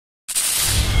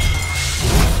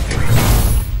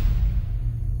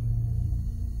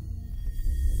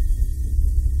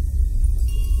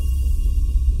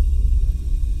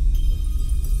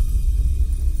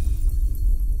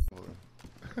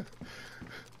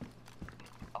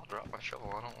drop my shovel.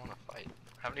 I don't want to fight.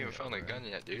 I haven't even found a gun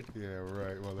yet, dude. Yeah,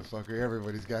 right, motherfucker.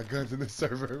 Everybody's got guns in the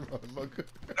server, motherfucker.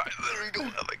 I literally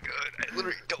don't have a gun. I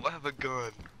literally don't have a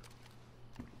gun.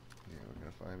 Yeah, we're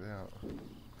gonna find out.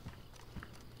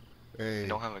 Hey. I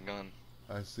don't have a gun.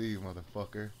 I see you,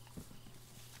 motherfucker.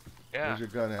 Yeah. Where's your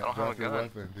gun at? I don't Drop have a your gun.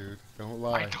 weapon, dude. Don't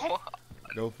lie. I don't.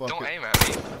 Don't aim at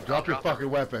me. Drop your fucking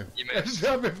weapon. You missed.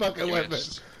 Drop your fucking You weapon.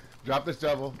 missed. Drop the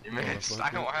shovel. You missed.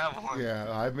 I don't have one. Yeah,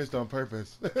 I missed on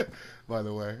purpose. By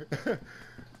the way.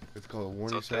 It's called a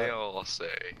warning shot. That's what they all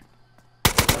say.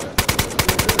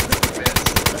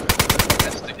 You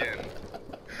missed again.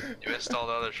 You missed all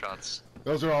the other shots.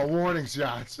 Those are all warning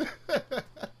shots.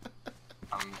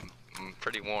 I'm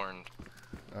pretty warned.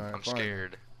 Right, I'm fine.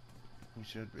 scared. You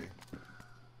should be.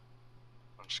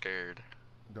 I'm scared.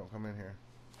 Don't come in here.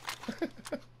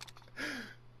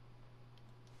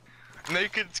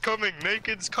 Naked's coming!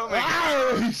 Naked's coming!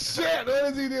 Oh shit! What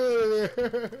is he doing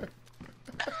here?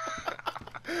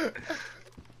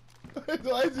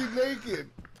 Why is he naked?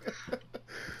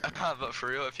 But for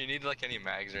real, if you need like any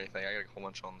mags or anything, I got a whole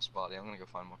bunch on this body. I'm gonna go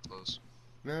find more clothes.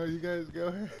 No, you guys go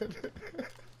ahead.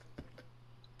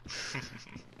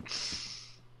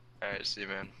 Alright, see you,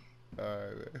 man.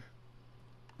 Alright, man.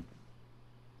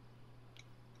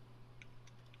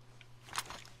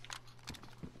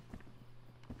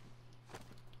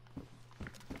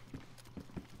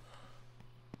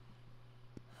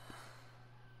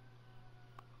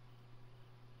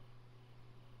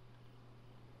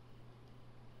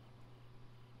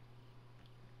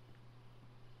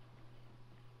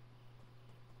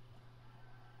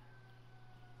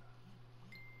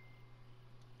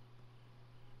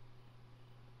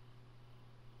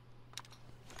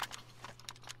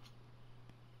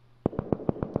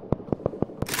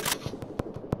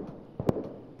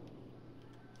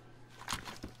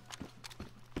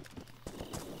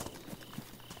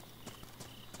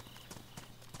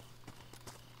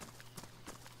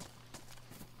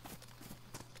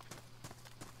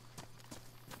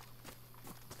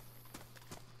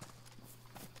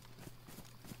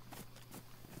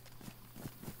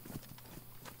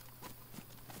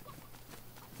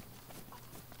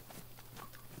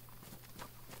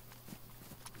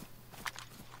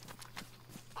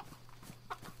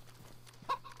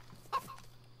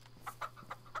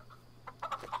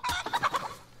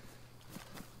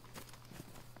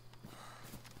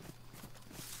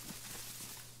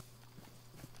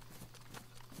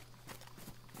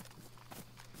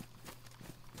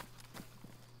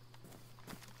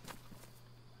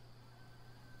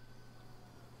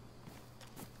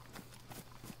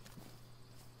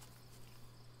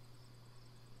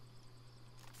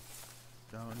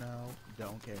 Don't know,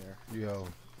 don't care. Yo.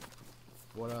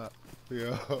 What up?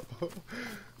 Yo.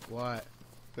 What?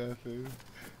 Nothing.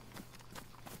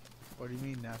 What do you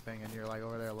mean nothing? And you're like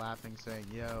over there laughing saying,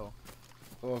 yo.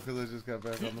 Oh, because I just got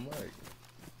back on the mic.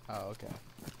 Oh, okay.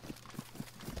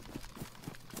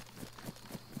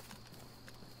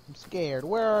 I'm scared.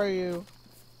 Where are you?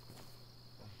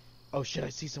 Oh shit, I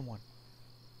see someone.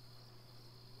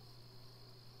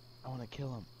 I want to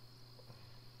kill him.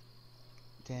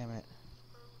 Damn it.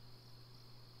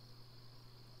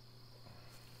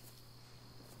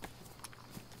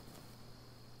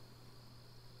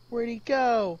 Where'd he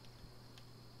go?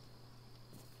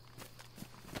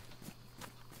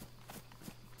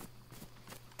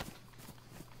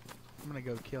 I'm gonna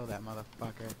go kill that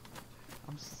motherfucker.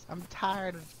 I'm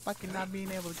tired of fucking not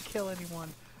being able to kill anyone.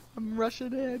 I'm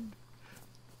rushing in.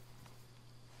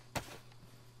 You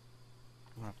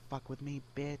wanna fuck with me,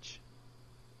 bitch?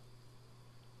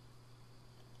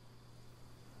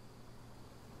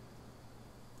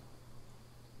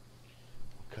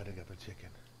 Cutting up a chicken.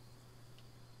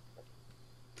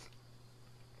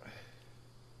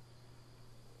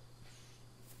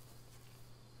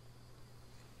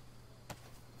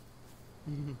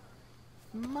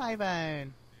 My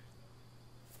phone.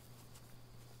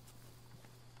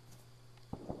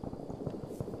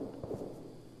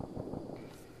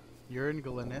 You're in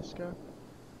Galeniska?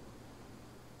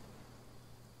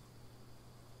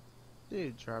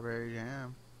 Dude, strawberry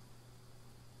jam.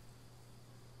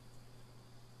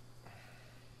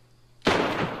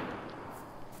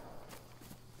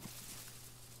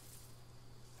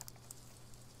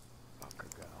 Fucker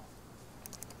go.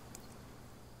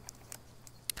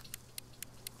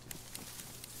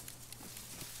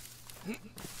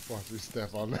 Watch me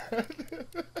step on that.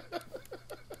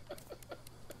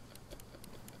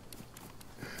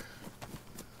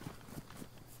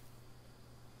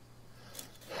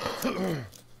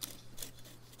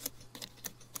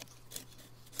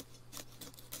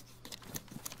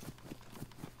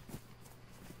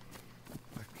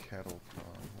 Kettle prawn.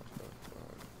 What the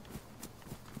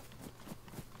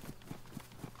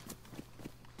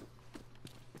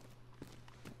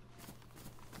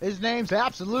fuck? His name's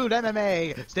Absolute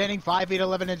MMA, standing 5 feet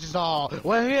 11 inches tall,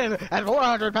 weighing in at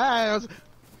 400 pounds.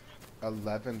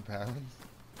 11 pounds?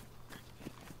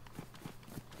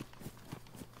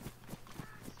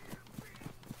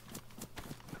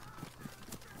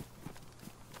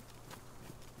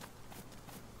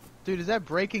 Dude, is that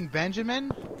Breaking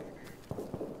Benjamin?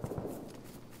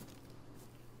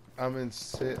 I'm in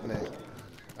Sitnik.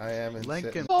 I am in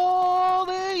Lincoln.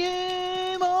 Sitnik.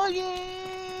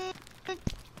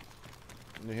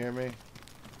 You hear me?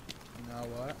 No,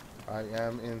 what? I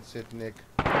am in Sitnik.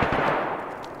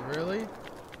 Really?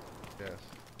 Yes.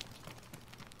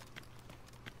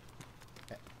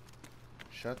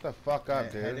 Shut the fuck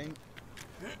up, dude.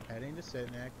 Heading to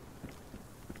Sitnik.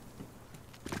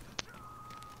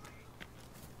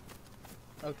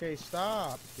 Okay,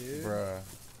 stop, dude. Bruh.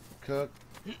 Cook.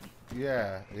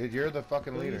 Yeah, you're the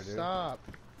fucking leader, Please dude. stop.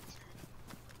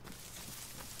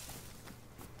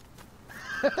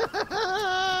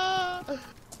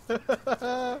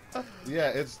 Yeah,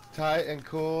 it's tight and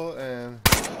cool and...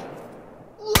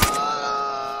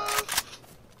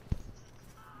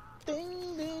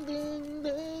 Ding, ding, ding,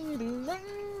 ding, ding,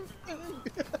 ding.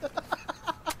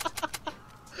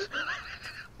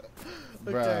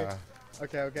 Bruh.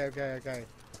 Okay.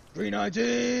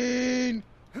 319!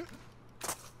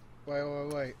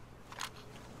 Wait.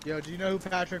 Yo, do you know who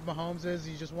Patrick Mahomes is?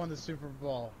 He just won the Super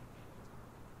Bowl.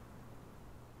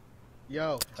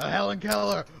 Yo, Helen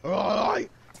Keller! Alright!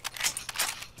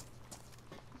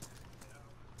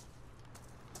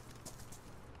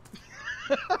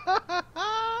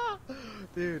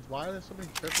 Dude, why are there so many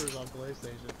trippers on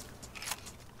PlayStation?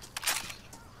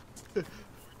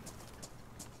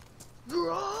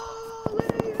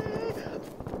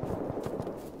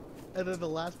 And then the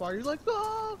last part, you're like,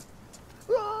 ah!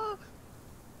 Ah!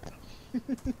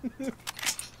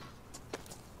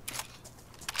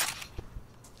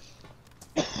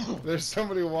 There's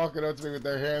somebody walking up to me with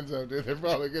their hands up, dude. They're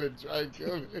probably gonna try and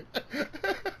kill me.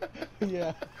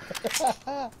 Yeah.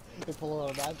 They pull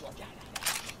out a knife like,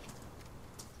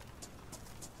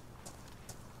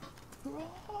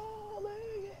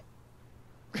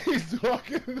 He's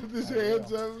walking with his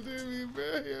hands up to me, man.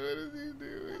 What is he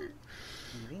doing?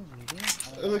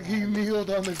 Look, he kneeled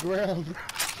on the ground.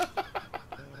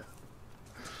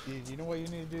 Dude, you know what you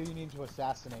need to do? You need to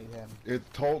assassinate him. It's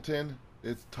Tolton.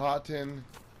 It's Totten.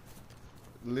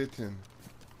 Litton.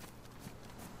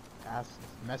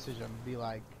 Message him. Be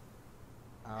like,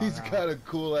 He's got a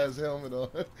cool ass helmet on.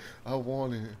 I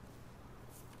want it.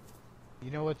 you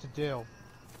know what to do.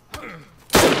 Did you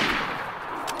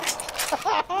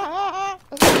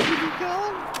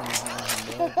kill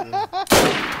him?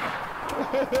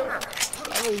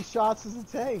 How many shots does it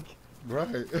take?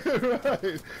 Right,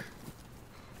 right.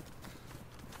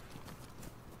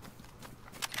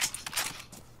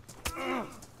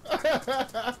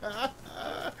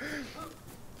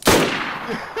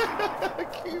 I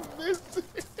keep missing.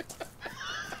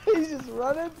 He's just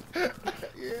running?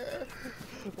 Yeah.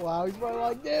 Wow, he's running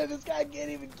like, dude, this guy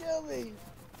can't even kill me.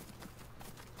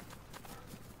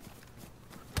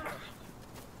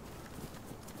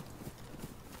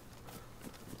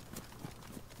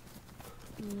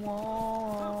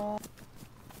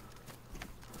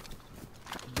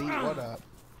 Beat what up?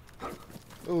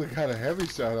 Oh, he got a heavy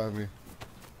shot on me.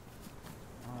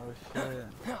 Oh shit.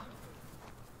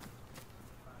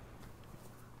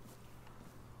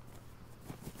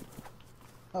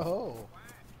 Oh.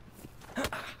 Oh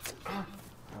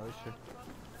shit.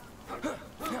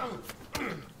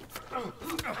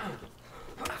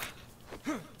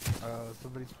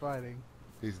 Somebody's fighting.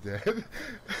 He's dead.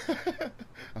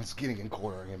 I'm skinning and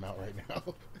quartering him out right now.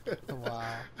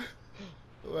 Wow.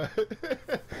 What?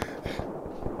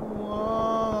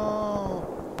 Whoa.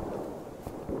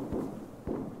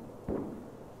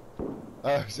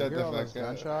 Oh, shut You hear the all those fuck up.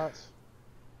 gunshots?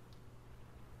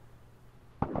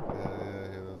 Yeah, I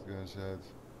hear those gunshots.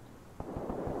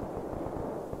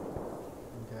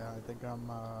 Okay, I think I'm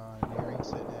nearing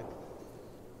Sitnik.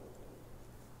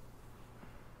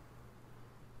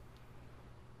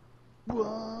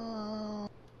 Whoa.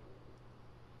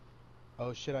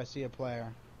 Oh shit, I see a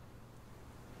player.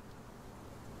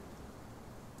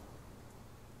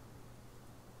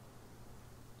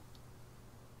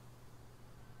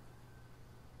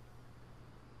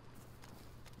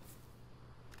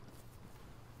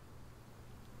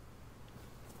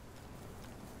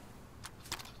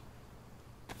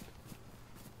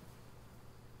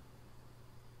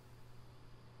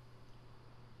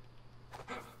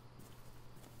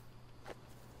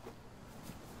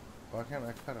 Why can't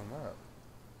I cut them up?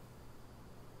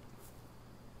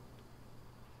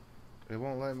 It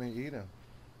won't let me eat them.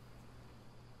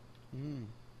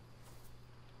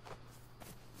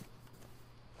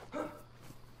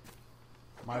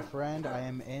 My friend, I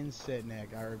am in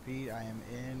Sitnik. I repeat, I am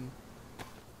in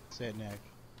Sitnik.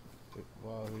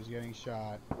 Whoa, who's getting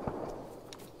shot?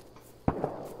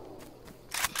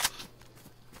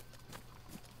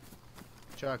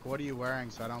 Chuck, what are you wearing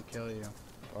so I don't kill you?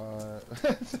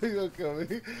 So you don't kill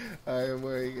me. I am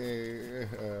wearing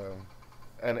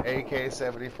an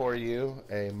AK-74U,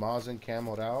 a Mosin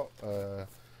camoed out,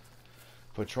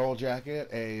 patrol jacket,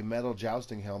 a metal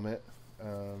jousting helmet.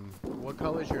 What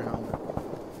color is your helmet?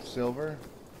 Silver.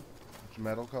 It's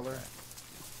metal color.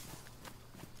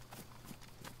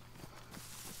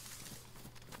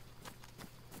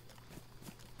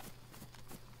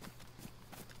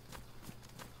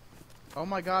 Oh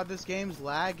my god, this game's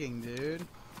lagging, dude.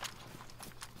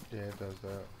 Yeah, it does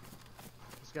that.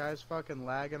 This guy's fucking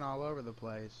lagging all over the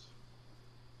place.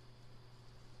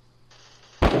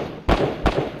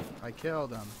 I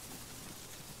killed him.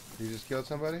 You just killed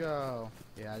somebody? Let's go.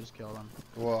 Yeah, I just killed him.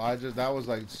 Well, that was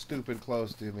like stupid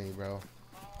close to me, bro.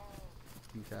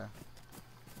 Okay.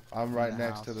 I'm right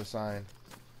next house. to the sign.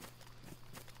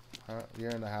 Huh?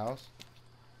 You're in the house?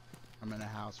 I'm in a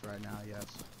house right now, yes.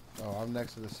 Oh, I'm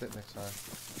next to the Sitnik sign.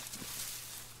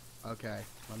 Okay,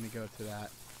 let me go to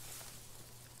that.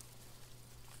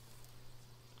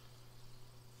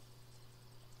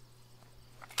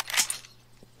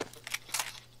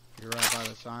 You're right by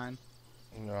the sign?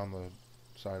 No, I'm on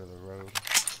the side of the road.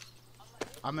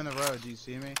 I'm in the road, do you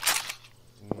see me?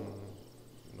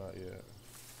 Not yet.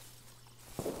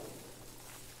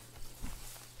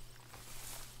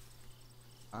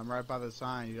 I'm right by the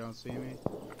sign, you don't see me?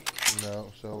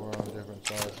 No, so we're on different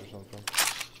sides or something.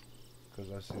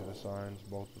 Because I see the signs,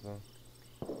 both of them.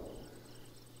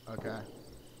 Okay.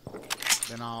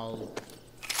 Then I'll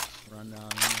run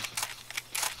down here.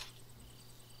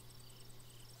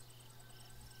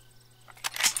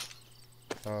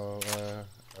 Oh,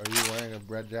 are you wearing a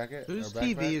red jacket? Whose or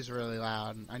backpack? TV is really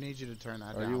loud? I need you to turn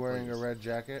that down. Are you wearing please. a red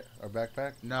jacket or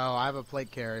backpack? No, I have a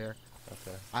plate carrier.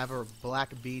 Okay. I have a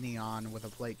black beanie on with a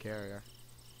plate carrier.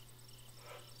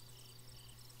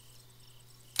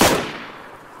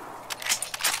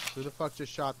 Who the fuck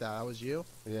just shot that? That was you?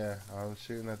 Yeah, I was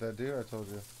shooting at that dude. I told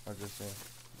you. I just seen.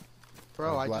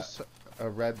 Bro, A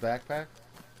red backpack?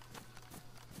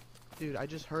 Dude, I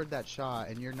just heard that shot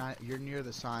and you're near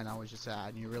the sign I was just at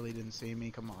and you really didn't see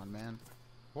me. Come on, man.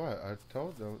 What? I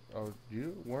told them. Oh,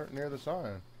 you weren't near the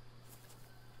sign.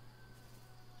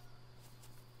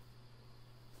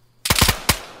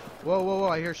 Whoa, whoa, whoa,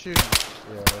 I hear shooting.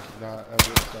 Yeah, that's not. I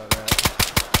just saw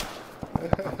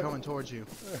that. I'm coming towards you.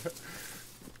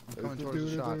 I'm coming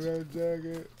towards the shots. Red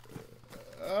jacket.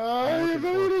 Oh, he's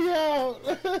bleeding out!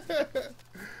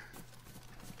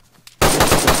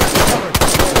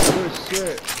 Good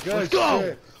shit. Good Let's go!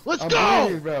 shit. Let's I'm go!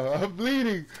 bleeding, bro. I'm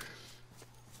bleeding.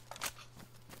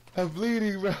 I'm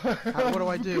bleeding, bro. What do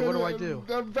I do? What do I do?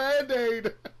 A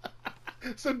Band-Aid.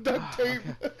 Some duct tape.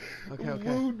 Okay.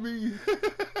 Wound me.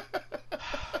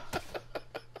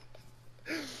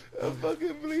 I'm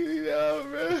fucking bleeding out,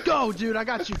 bro. Let's go, dude. I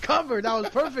got you covered. That was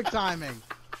perfect timing.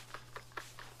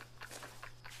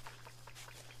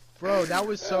 Bro, that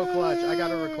was so clutch. I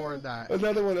gotta record that.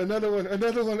 Another one, another one,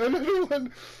 another one, another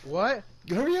one. What?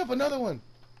 Hurry up, another one.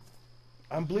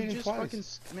 I'm bleeding You just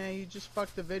twice. man, you just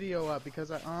fucked the video up because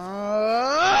I.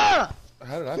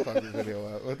 How did I fuck the video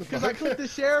up? What the Because fuck? I clicked the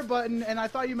share button and I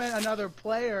thought you meant another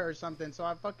player or something, so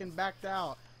I fucking backed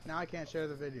out. Now I can't share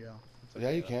the video. Yeah,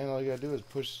 you can. All you gotta do is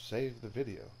push save the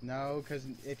video. No, because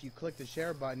if you click the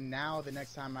share button, now the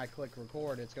next time I click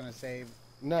record, it's gonna save.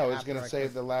 No, it's After gonna I save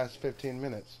click- the last 15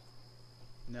 minutes.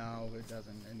 No, it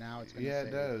doesn't. And now it's gonna Yeah,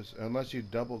 save. it does. Unless you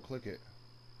double click it.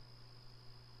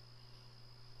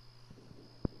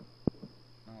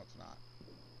 No, it's not.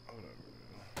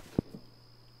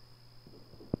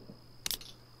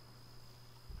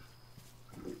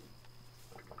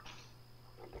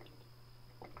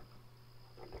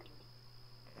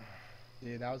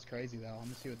 Dude, that was crazy though. I'm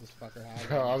gonna see what this fucker has.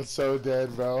 Bro, I'm so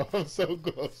dead, bro. I'm so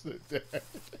close to death.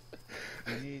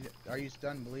 Are you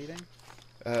done bleeding?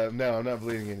 No, I'm not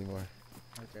bleeding anymore.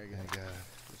 Okay, good. Thank God.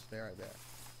 Just stay right there.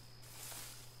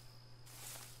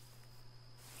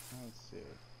 Let's see.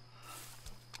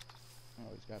 Oh,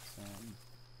 he's got some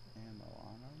ammo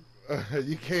on him.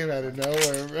 You came out of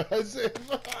nowhere, bro. I said,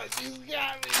 fuck, you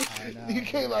got me. I know. You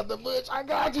came out the bush. I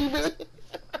got you, man.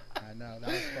 I know, that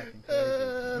was fucking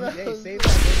crazy. Hey, save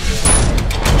that video.